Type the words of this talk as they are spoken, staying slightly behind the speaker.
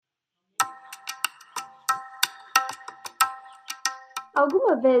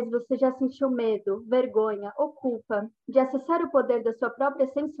Alguma vez você já sentiu medo, vergonha ou culpa de acessar o poder da sua própria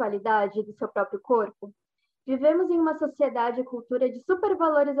sensualidade e do seu próprio corpo? Vivemos em uma sociedade e cultura de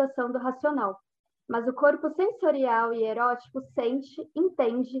super-valorização do racional, mas o corpo sensorial e erótico sente,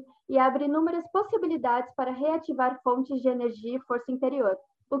 entende e abre inúmeras possibilidades para reativar fontes de energia e força interior.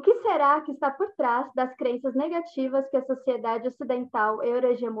 O que será que está por trás das crenças negativas que a sociedade ocidental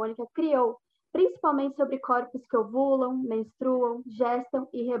euro-hegemônica criou, principalmente sobre corpos que ovulam, menstruam, gestam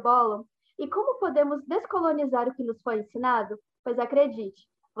e rebolam? E como podemos descolonizar o que nos foi ensinado? Pois acredite,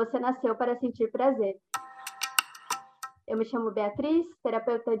 você nasceu para sentir prazer. Eu me chamo Beatriz,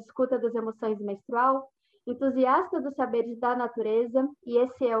 terapeuta de escuta das emoções menstrual, entusiasta dos saberes da natureza, e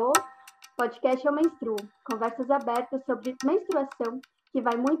esse é o podcast Eu Menstruo, conversas abertas sobre menstruação, que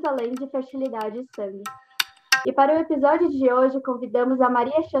vai muito além de fertilidade e sangue. E para o episódio de hoje, convidamos a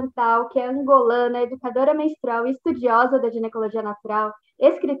Maria Chantal, que é angolana, educadora menstrual e estudiosa da ginecologia natural,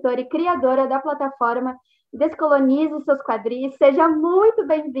 escritora e criadora da plataforma Descolonize, seus Quadris. Seja muito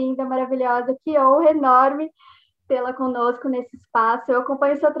bem-vinda, maravilhosa, que honra enorme tê-la conosco nesse espaço. Eu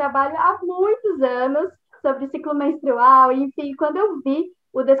acompanho seu trabalho há muitos anos sobre ciclo menstrual, e, enfim, quando eu vi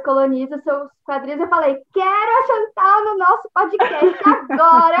o Descolonize, seus Quadris, eu falei, quero a Chantal no nosso podcast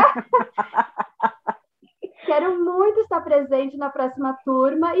agora! Quero muito estar presente na próxima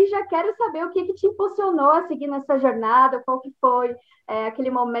turma e já quero saber o que te impulsionou a seguir nessa jornada, qual que foi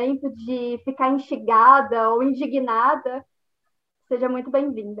aquele momento de ficar instigada ou indignada. Seja muito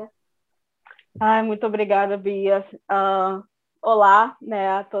bem-vinda. Ai, muito obrigada, Bia. Olá, né,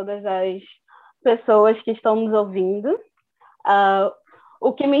 a todas as pessoas que estão nos ouvindo.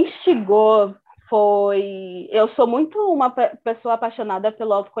 O que me instigou foi... Eu sou muito uma pessoa apaixonada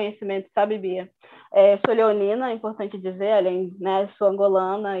pelo autoconhecimento, sabe, Bia? Sou leonina, é importante dizer, além, né, sou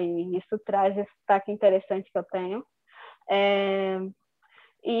angolana, e isso traz esse sotaque interessante que eu tenho.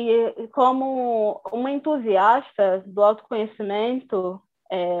 E como uma entusiasta do autoconhecimento,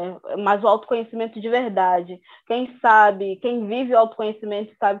 mas o autoconhecimento de verdade. Quem sabe, quem vive o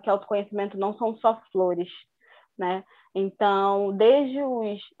autoconhecimento sabe que autoconhecimento não são só flores, né? Então, desde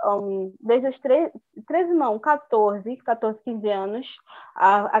os 14, 15 anos,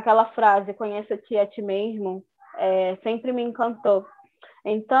 aquela frase, conheça-te a ti mesmo, sempre me encantou.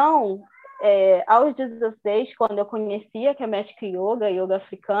 Então, aos 16, quando eu conhecia que a Kemetic yoga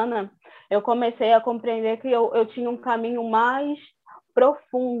africana, eu comecei a compreender que eu tinha um caminho mais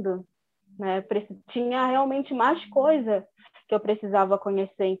profundo, né? Tinha realmente mais coisa que eu precisava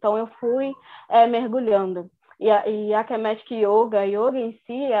conhecer. Então, eu fui mergulhando. E a Kemetic yoga, a yoga em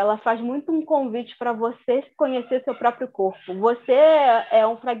si, ela faz muito um convite para você conhecer seu próprio corpo. Você é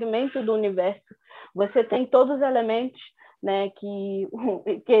um fragmento do universo. Você tem todos os elementos, né, que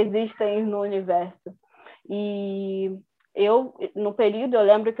existem no universo. E no período, eu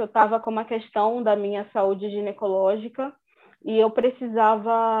lembro que eu estava com uma questão da minha saúde ginecológica e eu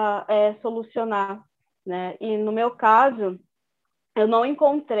precisava solucionar, né? E no meu caso, eu não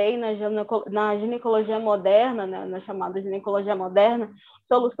encontrei na ginecologia moderna, né, na chamada ginecologia moderna,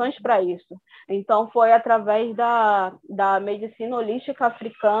 soluções para isso. Então, foi através da medicina holística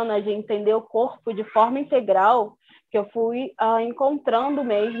africana, de entender o corpo de forma integral, que eu fui encontrando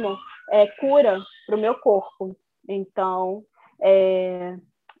mesmo cura para o meu corpo. Então,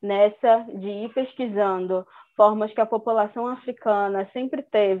 nessa de ir pesquisando formas que a população africana sempre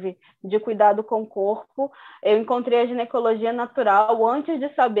teve de cuidado com o corpo, eu encontrei a ginecologia natural antes de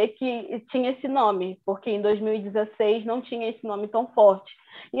saber que tinha esse nome, porque em 2016 não tinha esse nome tão forte.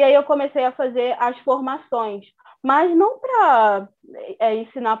 E aí eu comecei a fazer as formações, mas não para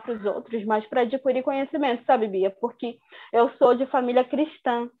ensinar para os outros, mas para adquirir conhecimento, sabe, Bia? Porque eu sou de família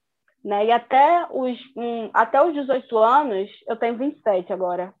cristã, né? E até os 18 anos, eu tenho 27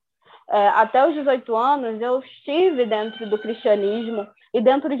 agora, até os 18 anos eu estive dentro do cristianismo, e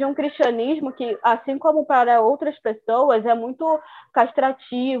dentro de um cristianismo que, assim como para outras pessoas, é muito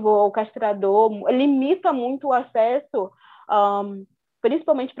castrativo ou castrador, limita muito o acesso,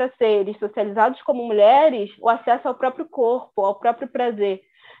 principalmente para seres socializados como mulheres, o acesso ao próprio corpo, ao próprio prazer.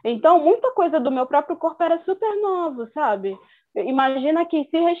 Então, muita coisa do meu próprio corpo era super novo, sabe? Imagina que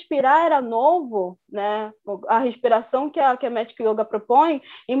se respirar era novo, né? A respiração que a Kemetic Yoga propõe,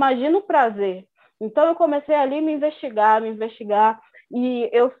 imagina o prazer. Então, eu comecei ali a me investigar, e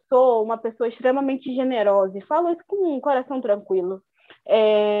eu sou uma pessoa extremamente generosa, e falo isso com um coração tranquilo.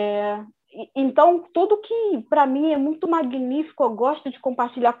 Então, tudo que, para mim, é muito magnífico, eu gosto de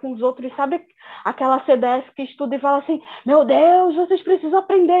compartilhar com os outros, sabe? Aquela CDS que estuda e fala assim, meu Deus, vocês precisam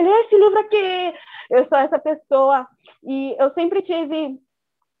aprender, ler esse livro aqui. Eu sou essa pessoa. E eu sempre tive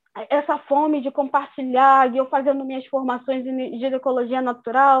essa fome de compartilhar, e eu fazendo minhas formações em ginecologia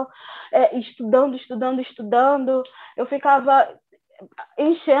natural, estudando, eu ficava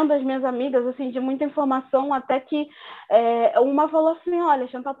enchendo as minhas amigas assim de muita informação, até que uma falou assim: olha,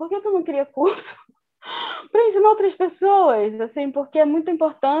 Chantal, por que tu não cria curso para ensinar outras pessoas, assim, porque é muito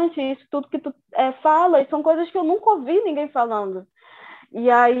importante isso tudo que tu fala, e são coisas que eu nunca ouvi ninguém falando. E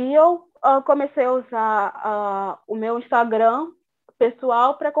aí eu comecei a usar o meu Instagram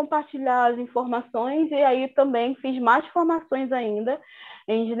pessoal para compartilhar as informações, e aí também fiz mais formações ainda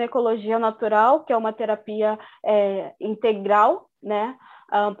em ginecologia natural, que é uma terapia integral, né,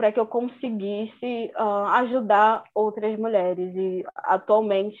 para que eu conseguisse ajudar outras mulheres. E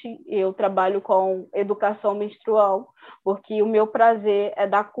atualmente eu trabalho com educação menstrual, porque o meu prazer é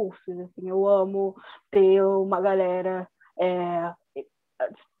dar cursos, assim, eu amo ter uma galera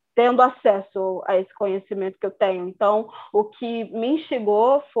tendo acesso a esse conhecimento que eu tenho. Então, o que me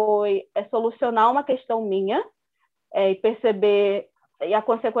instigou foi solucionar uma questão minha, e perceber, e a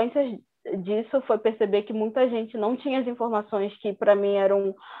consequência disso foi perceber que muita gente não tinha as informações que para mim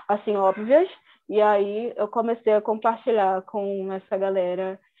eram assim óbvias, e aí eu comecei a compartilhar com essa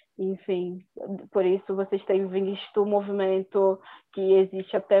galera. Enfim, por isso vocês têm visto o movimento que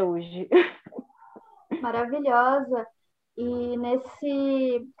existe até hoje. Maravilhosa. E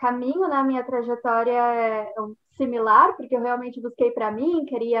nesse caminho, na minha trajetória é similar, porque eu realmente busquei para mim,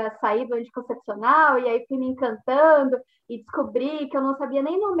 queria sair do anticoncepcional, e aí fui me encantando e descobri que eu não sabia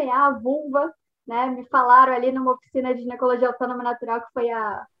nem nomear a vulva, né? Me falaram ali numa oficina de ginecologia autônoma natural, que foi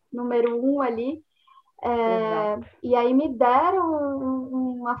a número 1 ali. E aí me deram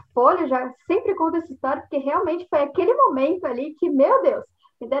uma folha, já sempre conto essa história, porque realmente foi aquele momento ali que, meu Deus,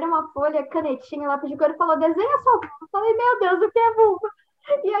 me deram uma folha, canetinha, lápis de cor e falou: desenha sua vulva. Eu falei: meu Deus, o que é vulva?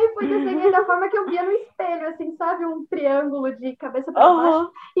 E aí fui desenhando da forma que eu via no espelho, assim, sabe? Um triângulo de cabeça para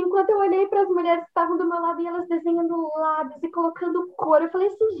baixo. Enquanto eu olhei para as mulheres que estavam do meu lado e elas desenhando lábios e colocando cor, eu falei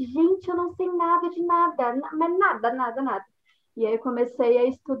assim: gente, eu não sei nada de nada, mas nada. E aí eu comecei a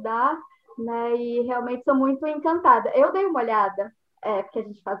estudar, né? E realmente sou muito encantada. Eu dei uma olhada, porque a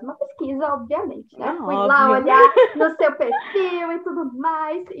gente faz uma pesquisa, obviamente, né? Fui lá olhar no seu perfil e tudo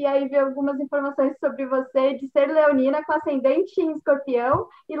mais, e aí vi algumas informações sobre você, de ser leonina com ascendente em escorpião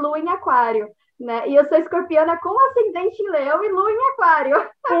e lua em aquário, né? E eu sou escorpiana com ascendente em leão e lua em aquário.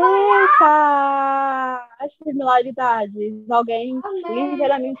 Eita! As similaridades. Alguém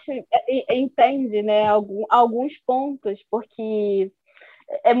ligeiramente entende, né, alguns pontos, porque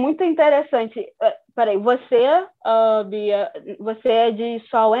é muito interessante. Peraí, você, Bia, você é de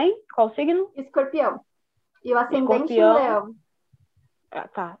Sol em qual signo? Escorpião. E o ascendente Escorpião. em leão.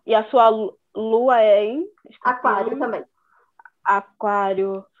 Tá. E a sua lua é em Escorpião? Aquário também.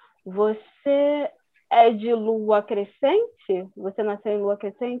 Aquário. Você é de lua crescente? Você nasceu em lua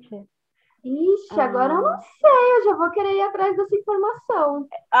crescente? Ixi, agora eu não sei, eu já vou querer ir atrás dessa informação.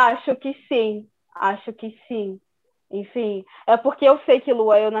 Acho que sim. Enfim, é porque eu sei que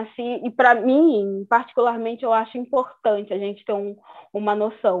lua eu nasci, e para mim, particularmente, eu acho importante a gente ter uma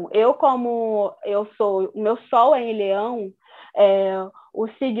noção. Como eu sou, o meu sol é em leão, o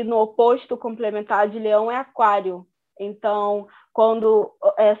signo oposto complementar de leão é aquário. Então, quando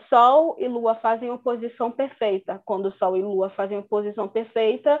Sol e Lua fazem oposição perfeita, quando Sol e Lua fazem oposição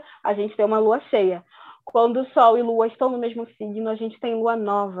perfeita, a gente tem uma Lua cheia. Quando Sol e Lua estão no mesmo signo, a gente tem Lua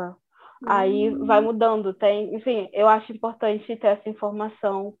nova. Aí vai mudando. Enfim, eu acho importante ter essa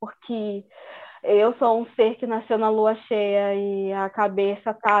informação, porque eu sou um ser que nasceu na Lua cheia e a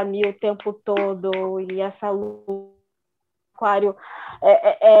cabeça tá ali o tempo todo, e essa Lua Aquário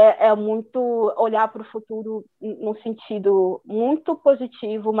é muito olhar para o futuro num sentido muito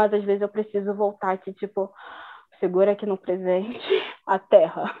positivo, mas às vezes eu preciso voltar aqui, tipo, segura aqui no presente a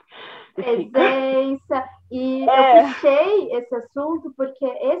Terra. Presença. E eu puxei esse assunto porque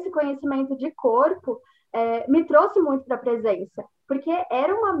esse conhecimento de corpo me trouxe muito para a presença. Porque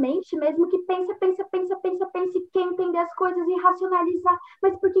era uma mente mesmo que pensa e quer entender as coisas e racionalizar.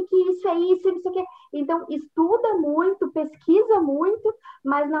 Mas por que isso é isso, isso aqui? Então, estuda muito, pesquisa muito,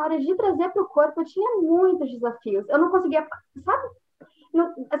 mas na hora de trazer para o corpo eu tinha muitos desafios. Eu não conseguia, sabe?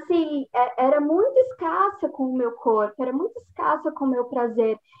 Assim, era muito escassa com o meu corpo, era muito escassa com o meu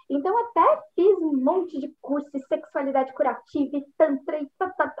prazer. Então, até fiz um monte de curso de sexualidade curativa e tantra e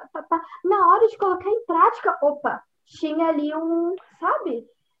Na hora de colocar em prática, opa, tinha ali sabe?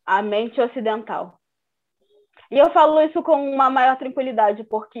 A mente ocidental. E eu falo isso com uma maior tranquilidade,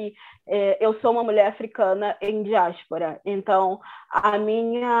 porque eu sou uma mulher africana em diáspora. Então,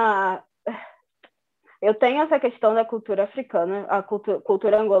 Eu tenho essa questão da cultura africana, a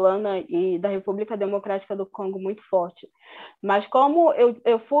cultura angolana e da República Democrática do Congo muito forte. Mas como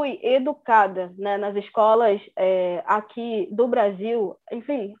eu fui educada, né, nas escolas aqui do Brasil,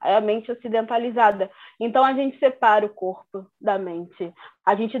 enfim, é a mente ocidentalizada. Então, a gente separa o corpo da mente.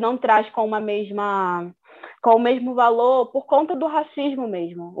 A gente não traz com o mesmo valor por conta do racismo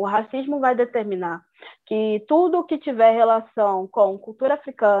mesmo. O racismo vai determinar que tudo que tiver relação com cultura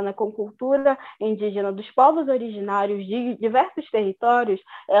africana, com cultura indígena dos povos originários de diversos territórios,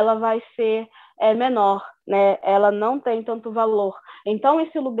 ela vai ser menor, né? Ela não tem tanto valor. Então,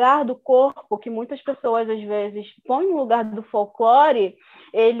 esse lugar do corpo, que muitas pessoas às vezes põem no lugar do folclore,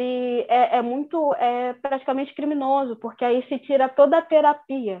 ele é praticamente criminoso, porque aí se tira toda a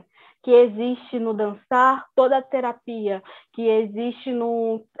terapia que existe no dançar, toda a terapia que existe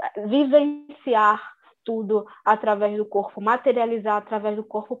no vivenciar tudo através do corpo, materializar através do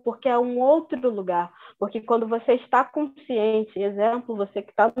corpo, porque é um outro lugar. Porque quando você está consciente, exemplo, você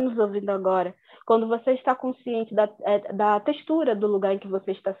que está nos ouvindo agora, quando você está consciente da textura do lugar em que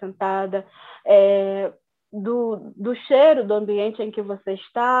você está sentada, do cheiro do ambiente em que você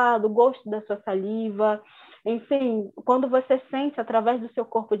está, do gosto da sua saliva, enfim, quando você sente através do seu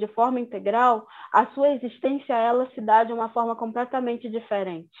corpo de forma integral, a sua existência, ela se dá de uma forma completamente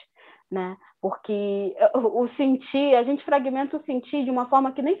diferente, né? Porque o sentir, a gente fragmenta o sentir de uma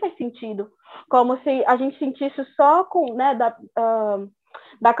forma que nem faz sentido, como se a gente sentisse só com, né,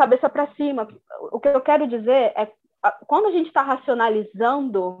 da cabeça para cima. O que eu quero dizer é, quando a gente está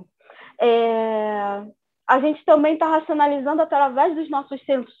racionalizando, a gente também está racionalizando através dos nossos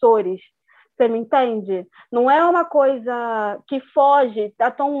sensores. Você me entende? Não é uma coisa que foge, está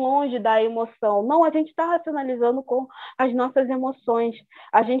tão longe da emoção. Não, a gente está racionalizando com as nossas emoções.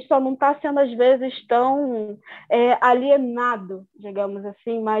 A gente só não está sendo, às vezes, tão alienado, digamos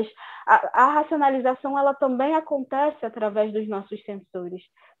assim, mas a racionalização ela também acontece através dos nossos sensores,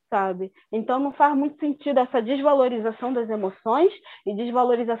 sabe? Então, não faz muito sentido essa desvalorização das emoções e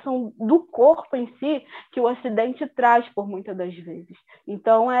desvalorização do corpo em si que o Ocidente traz por muitas das vezes.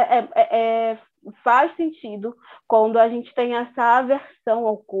 Então, faz sentido quando a gente tem essa aversão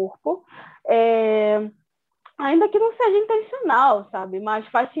ao corpo, ainda que não seja intencional, sabe? Mas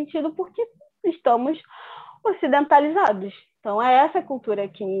faz sentido porque estamos ocidentalizados. Então, é essa cultura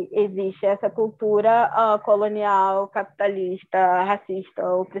que existe, essa cultura colonial, capitalista,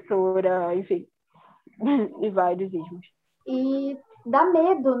 racista, opressora, enfim, e vários ismos. E dá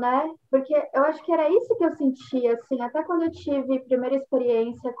medo, né? Porque eu acho que era isso que eu sentia, assim, até quando eu tive primeira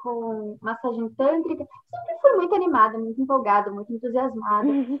experiência com massagem tântrica, sempre fui muito animada, muito empolgada, muito entusiasmada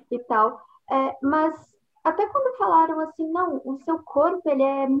e tal. Mas até quando falaram assim, não, o seu corpo, ele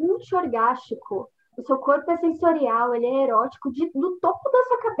é multi-orgástico, o seu corpo é sensorial, ele é erótico, do topo da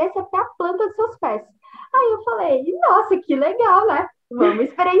sua cabeça até a planta dos seus pés. Aí eu falei, nossa, que legal, né? Vamos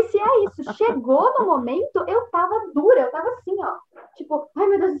experienciar isso. Chegou no momento, eu tava dura, eu tava assim, ó. Tipo, ai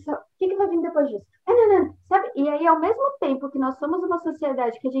meu Deus do céu, o que vai vir depois disso? Não, sabe? E aí, ao mesmo tempo que nós somos uma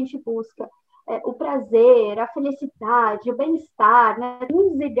sociedade que a gente busca o prazer, a felicidade, o bem-estar, né? Tem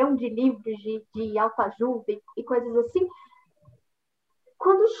um zilhão de livros de autoajuda e coisas assim.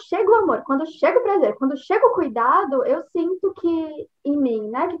 Quando chega o amor, quando chega o prazer, quando chega o cuidado, eu sinto que em mim,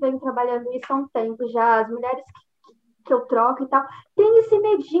 né, que venho trabalhando isso há um tempo já, as mulheres que eu troco e tal, tem esse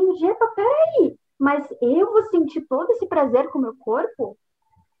medinho de, epa, peraí, mas eu vou sentir todo esse prazer com o meu corpo?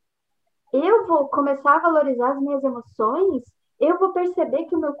 Eu vou começar a valorizar as minhas emoções? Eu vou perceber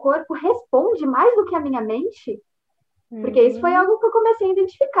que o meu corpo responde mais do que a minha mente? Porque isso foi algo que eu comecei a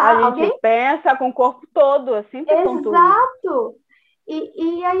identificar. A gente pensa com o corpo todo, assim que Exato!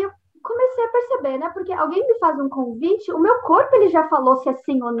 E aí eu comecei a perceber, né? Porque alguém me faz um convite, o meu corpo ele já falou se é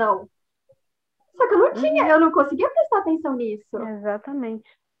sim ou não. Só que eu não conseguia prestar atenção nisso.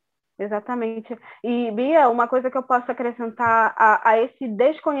 Exatamente. E, Bia, uma coisa que eu posso acrescentar a esse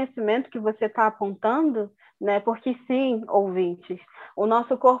desconhecimento que você está apontando, né? Porque sim, ouvintes, o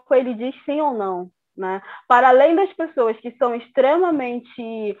nosso corpo ele diz sim ou não. Né? Para além das pessoas que são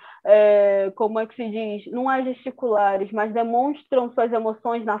extremamente, como é que se diz, não é gesticulares, mas demonstram suas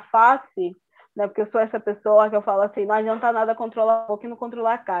emoções na face, né? Porque eu sou essa pessoa que eu falo assim, não adianta nada controlar a boca e não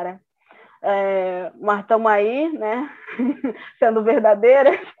controlar a cara. Mas estamos aí, né? Sendo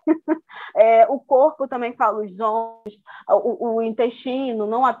verdadeiras. O corpo também fala os sons, o intestino,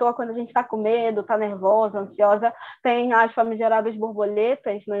 não à toa quando a gente está com medo, está nervosa, ansiosa, tem as famigeradas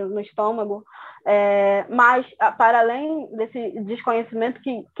borboletas no estômago. Mas, para além desse desconhecimento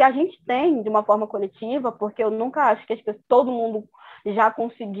que a gente tem de uma forma coletiva, porque eu nunca acho que todo mundo já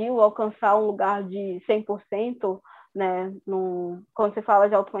conseguiu alcançar um lugar de 100%, né? Quando se fala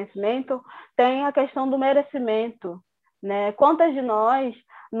de autoconhecimento, tem a questão do merecimento, né? Quantas de nós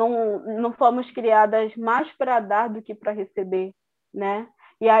não fomos criadas mais para dar do que para receber, né?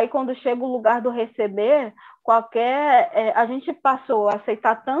 E aí, quando chega o lugar do receber, a gente passou a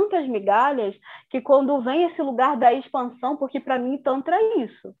aceitar tantas migalhas que quando vem esse lugar da expansão, porque para mim Tantra é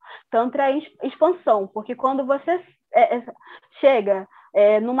isso, Tantra é expansão, porque quando você chega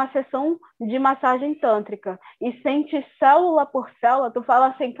numa sessão de massagem tântrica e sente célula por célula, tu fala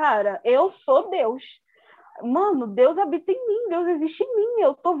assim, cara, eu sou Deus. Mano, Deus habita em mim, Deus existe em mim,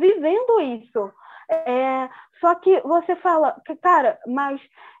 eu estou vivendo isso. Só que você fala, cara, mas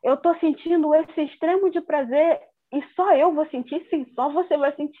eu estou sentindo esse extremo de prazer e só eu vou sentir? Sim, só você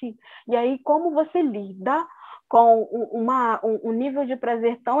vai sentir. E aí, como você lida com um nível de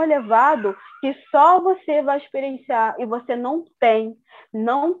prazer tão elevado que só você vai experienciar e você não tem,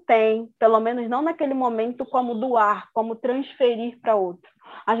 pelo menos não naquele momento, como doar, como transferir para outro.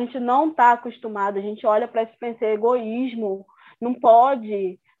 A gente não está acostumado, a gente olha para isso e pensa, egoísmo, não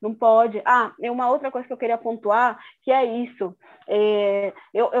pode. Uma outra coisa que eu queria pontuar, que é isso.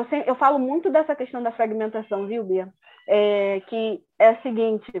 Eu falo muito dessa questão da fragmentação, viu, Bia? Que é o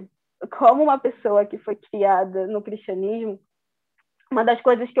seguinte, como uma pessoa que foi criada no cristianismo, uma das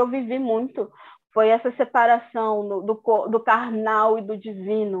coisas que eu vivi muito foi essa separação do carnal e do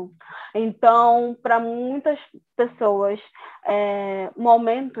divino. Então, para muitas pessoas,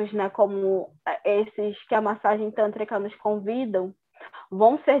 momentos, né, como esses que a massagem tântrica nos convidam,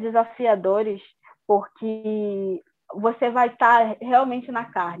 vão ser desafiadores, porque você vai estar realmente na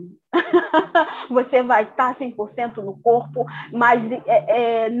carne. Você vai estar 100% no corpo, mas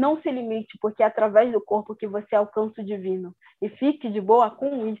não se limite, porque é através do corpo que você alcança o divino. E fique de boa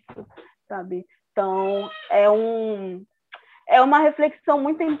com isso, sabe? Então, é uma reflexão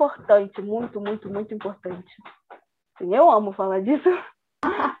muito importante, muito, muito, muito importante. Eu amo falar disso.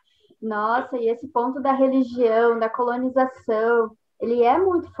 Nossa, e esse ponto da religião, da colonização, ele é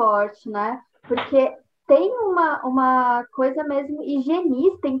muito forte, né? Porque tem uma coisa mesmo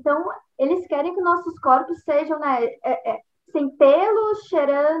higienista, então eles querem que nossos corpos sejam, né, sem pelos,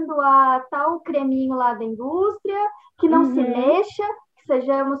 cheirando a tal creminho lá da indústria, que não se mexa, que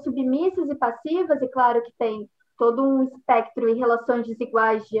sejamos submissas e passivas, e claro que tem todo um espectro e relações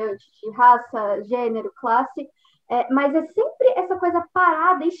desiguais diante de raça, gênero, classe, mas é sempre essa coisa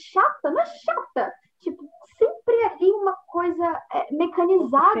parada e chata, não é chata, tipo, sempre ali uma coisa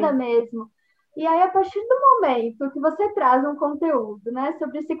mecanizada Sim. mesmo. E aí, a partir do momento que você traz um conteúdo, né,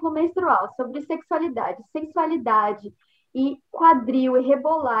 sobre ciclo menstrual, sobre sexualidade, sensualidade e quadril e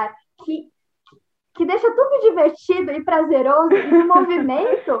rebolar, que deixa tudo divertido e prazeroso e em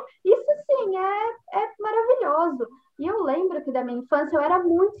movimento, isso sim é maravilhoso. E eu lembro que da minha infância eu era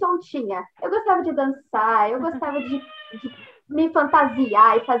muito soltinha. Eu gostava de dançar, eu gostava de me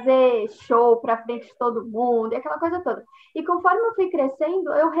fantasiar e fazer show para frente de todo mundo, e aquela coisa toda. E conforme eu fui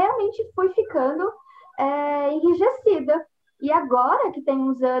crescendo, eu realmente fui ficando enrijecida. E agora que tem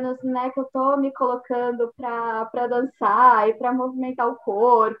uns anos, né, que eu tô me colocando para dançar e para movimentar o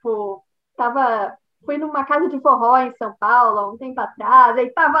corpo, fui numa casa de forró em São Paulo há um tempo atrás, e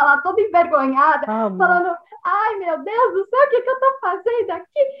tava lá toda envergonhada, falando, ai meu Deus do céu, o que eu tô fazendo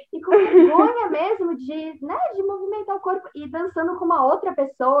aqui? E com vergonha mesmo de movimentar o corpo e dançando com uma outra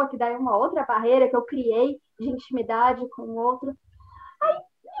pessoa, que daí é uma outra barreira que eu criei de intimidade com o outro. Aí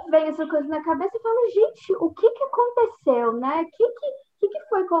vem essa coisa na cabeça e falo, gente, o que aconteceu, né? O que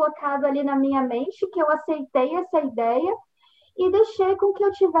foi colocado ali na minha mente que eu aceitei essa ideia e deixei com que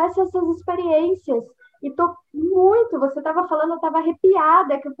eu tivesse essas experiências. E você estava falando, eu estava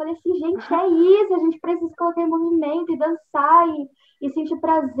arrepiada, que eu falei assim, gente, é isso, a gente precisa colocar em movimento e dançar e sentir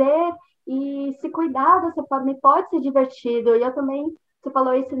prazer e se cuidar dessa forma, e pode ser divertido. E eu também, você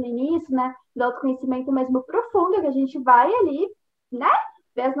falou isso no início, né, do autoconhecimento mesmo profundo, que a gente vai ali, né,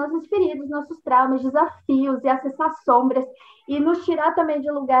 ver as nossas feridas, nossos traumas, desafios e acessar sombras e nos tirar também de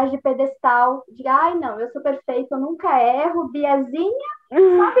lugares de pedestal, de ai não, eu sou perfeita, eu nunca erro, Biazinha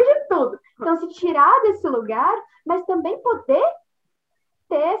sabe de tudo. Então, se tirar desse lugar, mas também poder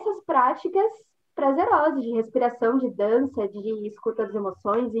ter essas práticas prazerosas de respiração, de dança, de escuta das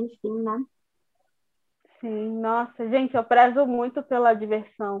emoções, enfim, né? Sim, nossa, gente, eu prezo muito pela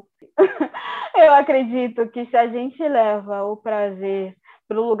diversão. Eu acredito que se a gente leva o prazer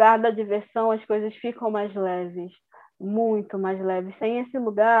para o lugar da diversão, as coisas ficam mais leves, muito mais leves. Sem esse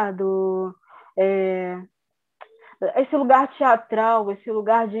lugar esse lugar teatral, esse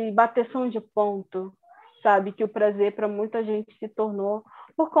lugar de bateção de ponto, sabe? Que o prazer para muita gente se tornou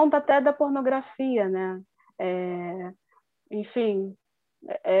por conta até da pornografia, né? Enfim,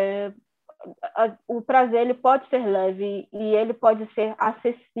 o prazer ele pode ser leve e ele pode ser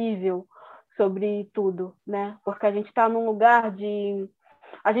acessível sobre tudo, né? Porque a gente está num lugar de...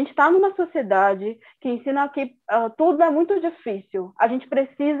 A gente está numa sociedade que ensina que tudo é muito difícil. A gente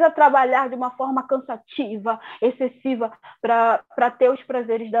precisa trabalhar de uma forma cansativa, excessiva, para ter os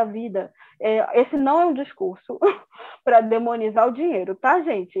prazeres da vida. Esse não é um discurso para demonizar o dinheiro, tá,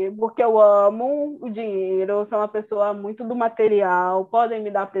 gente? Porque eu amo o dinheiro, eu sou uma pessoa muito do material, podem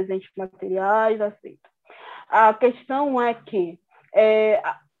me dar presentes materiais, aceito. A questão é que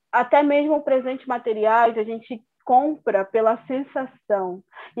até mesmo presentes materiais a gente compra pela sensação.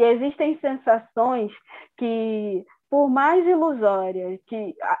 E existem sensações que, por mais ilusórias,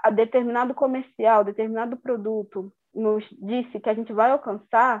 que a determinado comercial, determinado produto nos disse que a gente vai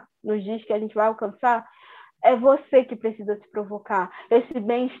alcançar, nos diz que a gente vai alcançar, é você que precisa se provocar. Esse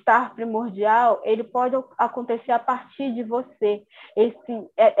bem-estar primordial, ele pode acontecer a partir de você.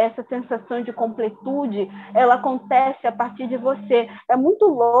 Essa sensação de completude, ela acontece a partir de você. É muito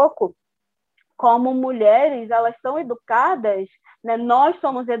louco como mulheres, elas são educadas, né? Nós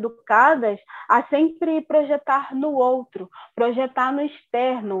somos educadas a sempre projetar no outro, projetar no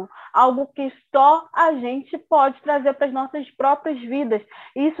externo, algo que só a gente pode trazer para as nossas próprias vidas.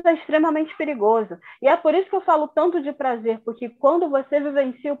 E isso é extremamente perigoso. E é por isso que eu falo tanto de prazer, porque quando você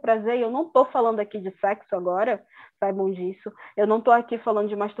vivencia o prazer, e eu não estou falando aqui de sexo agora, saibam disso, eu não estou aqui falando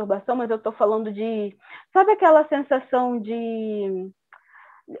de masturbação, mas eu estou falando de... Sabe aquela sensação de...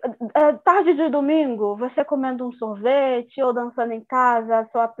 tarde de domingo, você comendo um sorvete ou dançando em casa, a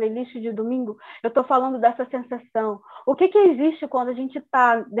sua playlist de domingo, eu estou falando dessa sensação. O que existe quando a gente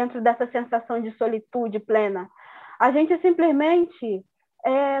está dentro dessa sensação de solitude plena? A gente simplesmente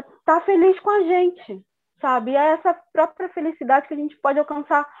está feliz com a gente, sabe? É essa própria felicidade que a gente pode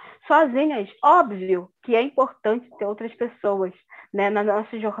alcançar sozinhas. Óbvio que é importante ter outras pessoas, né, na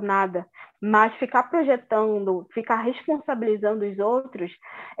nossa jornada, mas ficar projetando, ficar responsabilizando os outros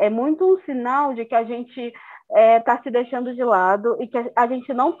é muito um sinal de que a gente está se deixando de lado e que a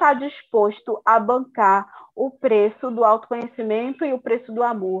gente não está disposto a bancar o preço do autoconhecimento e o preço do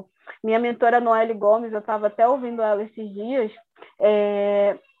amor. Minha mentora Noelle Gomes, eu estava até ouvindo ela esses dias,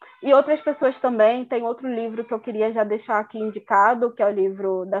 e outras pessoas também. Tem outro livro que eu queria já deixar aqui indicado, que é o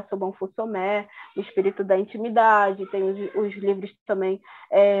livro da Sobon Fussomé, O Espírito da Intimidade. Tem os livros também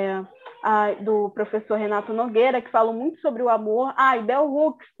do professor Renato Nogueira, que falam muito sobre o amor. E Bell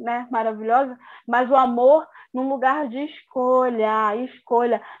Hooks, né? Maravilhosa. Mas o amor num lugar de escolha.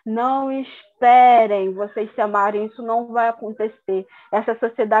 Escolha. Não esperem vocês se amarem. Isso não vai acontecer. Essa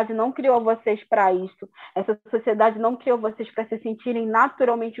sociedade não criou vocês para isso. Essa sociedade não criou vocês para se sentirem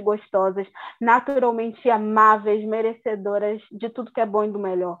naturalmente gostosas, naturalmente amáveis, merecedoras de tudo que é bom e do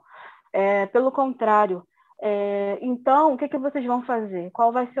melhor. Pelo contrário. Então, o que vocês vão fazer?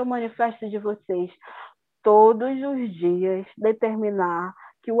 Qual vai ser o manifesto de vocês? Todos os dias determinar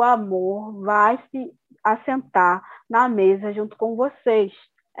que o amor vai se assentar na mesa junto com vocês.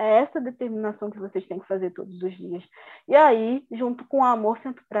 É essa determinação que vocês têm que fazer todos os dias. E aí, junto com o amor,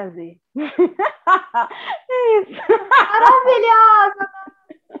 sente o prazer. Isso. Maravilhosa!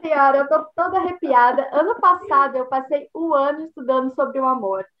 Senhora, eu tô toda arrepiada. Ano passado, eu passei um ano estudando sobre o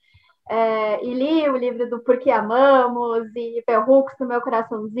amor. E li o livro do Por que Amamos, e Bell Hooks no meu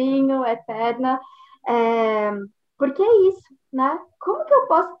coraçãozinho, Eterna. Porque é isso, né? Como que eu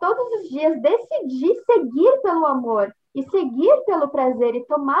posso todos os dias decidir seguir pelo amor e seguir pelo prazer e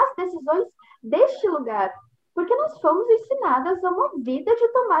tomar as decisões deste lugar? Porque nós fomos ensinadas a uma vida de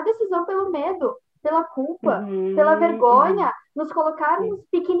tomar decisão pelo medo, pela culpa, pela vergonha. Nos colocarmos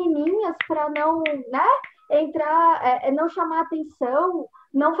pequenininhas para não, né, entrar, não chamar atenção,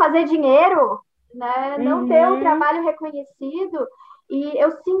 não fazer dinheiro, né, não ter o trabalho reconhecido. E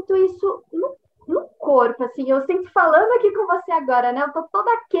eu sinto isso no corpo, assim, eu sinto falando aqui com você agora, né? Eu tô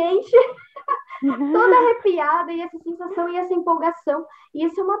toda quente, toda arrepiada, e essa sensação e essa empolgação. E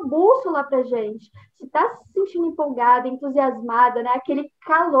isso é uma bússola pra gente. Se tá se sentindo empolgada, entusiasmada, né? Aquele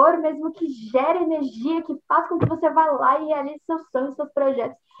calor mesmo que gera energia, que faz com que você vá lá e realize seus sonhos, seus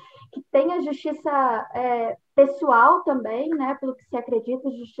projetos. Que tenha justiça pessoal também, né? Pelo que se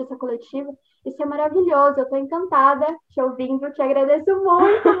acredita, justiça coletiva. Isso é maravilhoso. Eu estou encantada te ouvindo. Te agradeço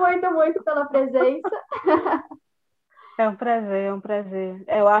muito, muito, muito pela presença. É um prazer, é um prazer.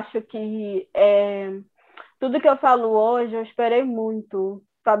 Eu acho que tudo que eu falo hoje, eu esperei muito,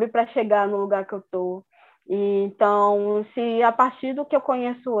 sabe, para chegar no lugar que eu estou. Então, se a partir do que eu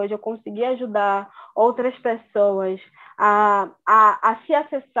conheço hoje eu conseguir ajudar outras pessoas a se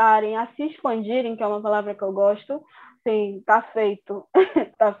acessarem, a se expandirem, que é uma palavra que eu gosto, sim, tá feito.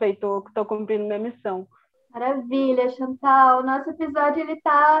 Tá feito, estou cumprindo minha missão. Maravilha, Chantal. Nosso episódio ele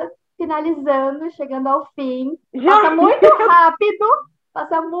tá finalizando, chegando ao fim. Já?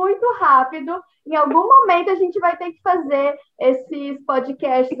 Passa muito rápido. Em algum momento a gente vai ter que fazer esses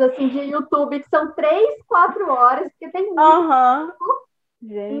podcasts assim de YouTube, que são 3, 4 horas, porque tem muito.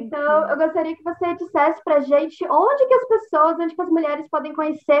 Gente. Então, eu gostaria que você dissesse pra gente onde que as mulheres podem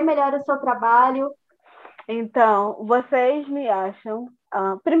conhecer melhor o seu trabalho. Então, vocês me acham...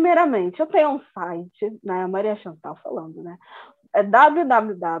 primeiramente, eu tenho um site, né? Maria Chantal falando, né? É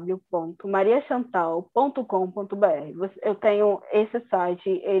www.mariachantal.com.br. Eu tenho esse site,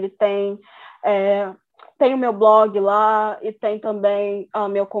 ele tem o meu blog lá e tem também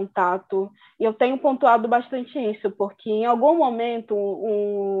meu contato. E eu tenho pontuado bastante isso, porque em algum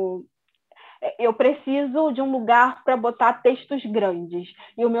momento eu preciso de um lugar para botar textos grandes,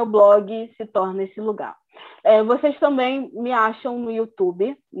 e o meu blog se torna esse lugar. Vocês também me acham no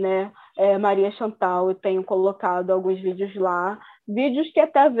YouTube, né? Maria Chantal, eu tenho colocado alguns vídeos lá, vídeos que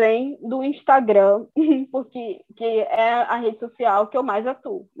até vêm do Instagram, porque que é a rede social que eu mais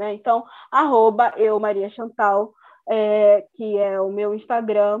atuo, né? Então, @eu_Maria_Chantal, que é o meu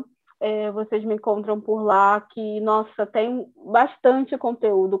Instagram. Vocês me encontram por lá, que, nossa, tem bastante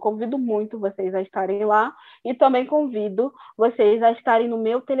conteúdo. Convido muito vocês a estarem lá, e também convido vocês a estarem no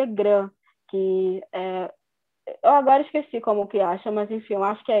meu Telegram, que eu agora esqueci como que acha, mas enfim, eu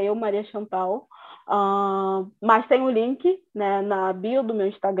acho que é eu, Maria Chantal. Mas tem o link, né, na bio do meu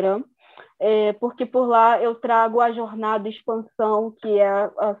Instagram, porque por lá eu trago a jornada expansão, que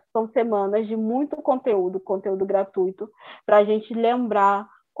são semanas de muito conteúdo gratuito, para a gente lembrar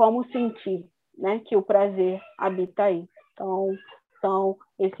como sentir, né, que o prazer habita aí. Então, são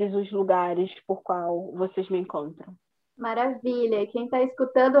esses os lugares por qual vocês me encontram. Maravilha! E quem está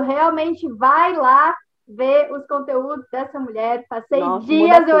escutando realmente vai lá ver os conteúdos dessa mulher. Passei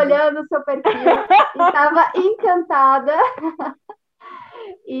dias olhando o seu perfil e estava encantada.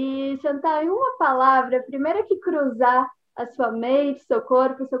 E, Chantal, em uma palavra, primeiro que cruzar a sua mente, seu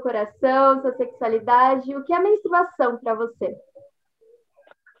corpo, seu coração, sua sexualidade, o que é menstruação para você?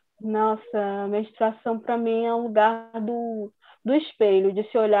 Nossa, a menstruação para mim é um lugar do espelho, de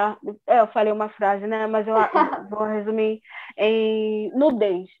se olhar. Eu falei uma frase, né? Mas eu vou resumir em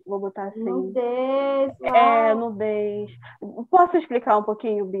nudez, vou botar assim. Nudez, uau. Nudez. Posso explicar um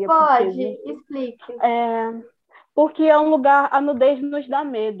pouquinho, Bia? Pode, explique. Porque é um lugar, a nudez nos dá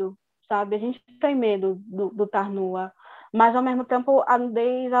medo, sabe? A gente tem medo do estar nua, mas ao mesmo tempo a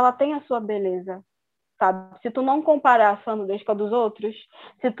nudez, ela tem a sua beleza. Sabe? Se tu não comparar a sua nudez com a dos outros,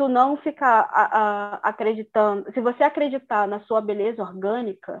 se tu não ficar acreditando, se você acreditar na sua beleza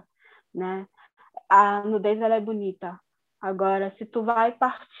orgânica, né, a nudez ela é bonita. Agora, se tu vai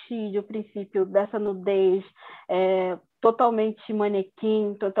partir do princípio dessa nudez totalmente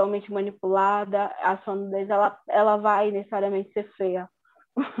manequim, totalmente manipulada, a sua nudez ela vai necessariamente ser feia.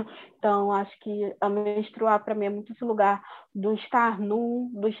 Então, acho que a menstruar para mim é muito esse lugar do estar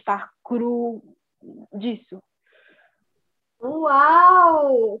nu, do estar cru, disso.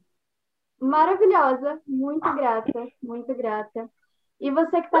 Uau! Maravilhosa, muito grata, muito grata. E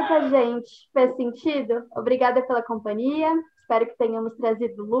você que está com a gente, fez sentido? Obrigada pela companhia, espero que tenhamos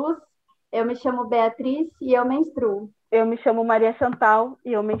trazido luz. Eu me chamo Beatriz e eu menstruo. Eu me chamo Maria Chantal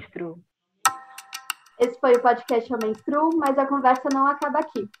e eu menstruo. Esse foi o podcast Eu Menstruo, mas a conversa não acaba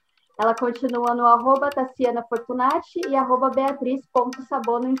aqui. Ela continua no @tassianafortunati e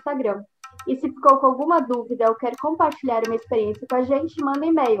 @beatriz.sabor no Instagram. E se ficou com alguma dúvida ou quer compartilhar uma experiência com a gente, manda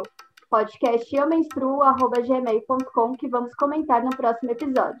e-mail podcasteumenstruo@gmail.com que vamos comentar no próximo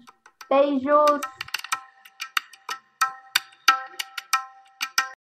episódio. Beijos!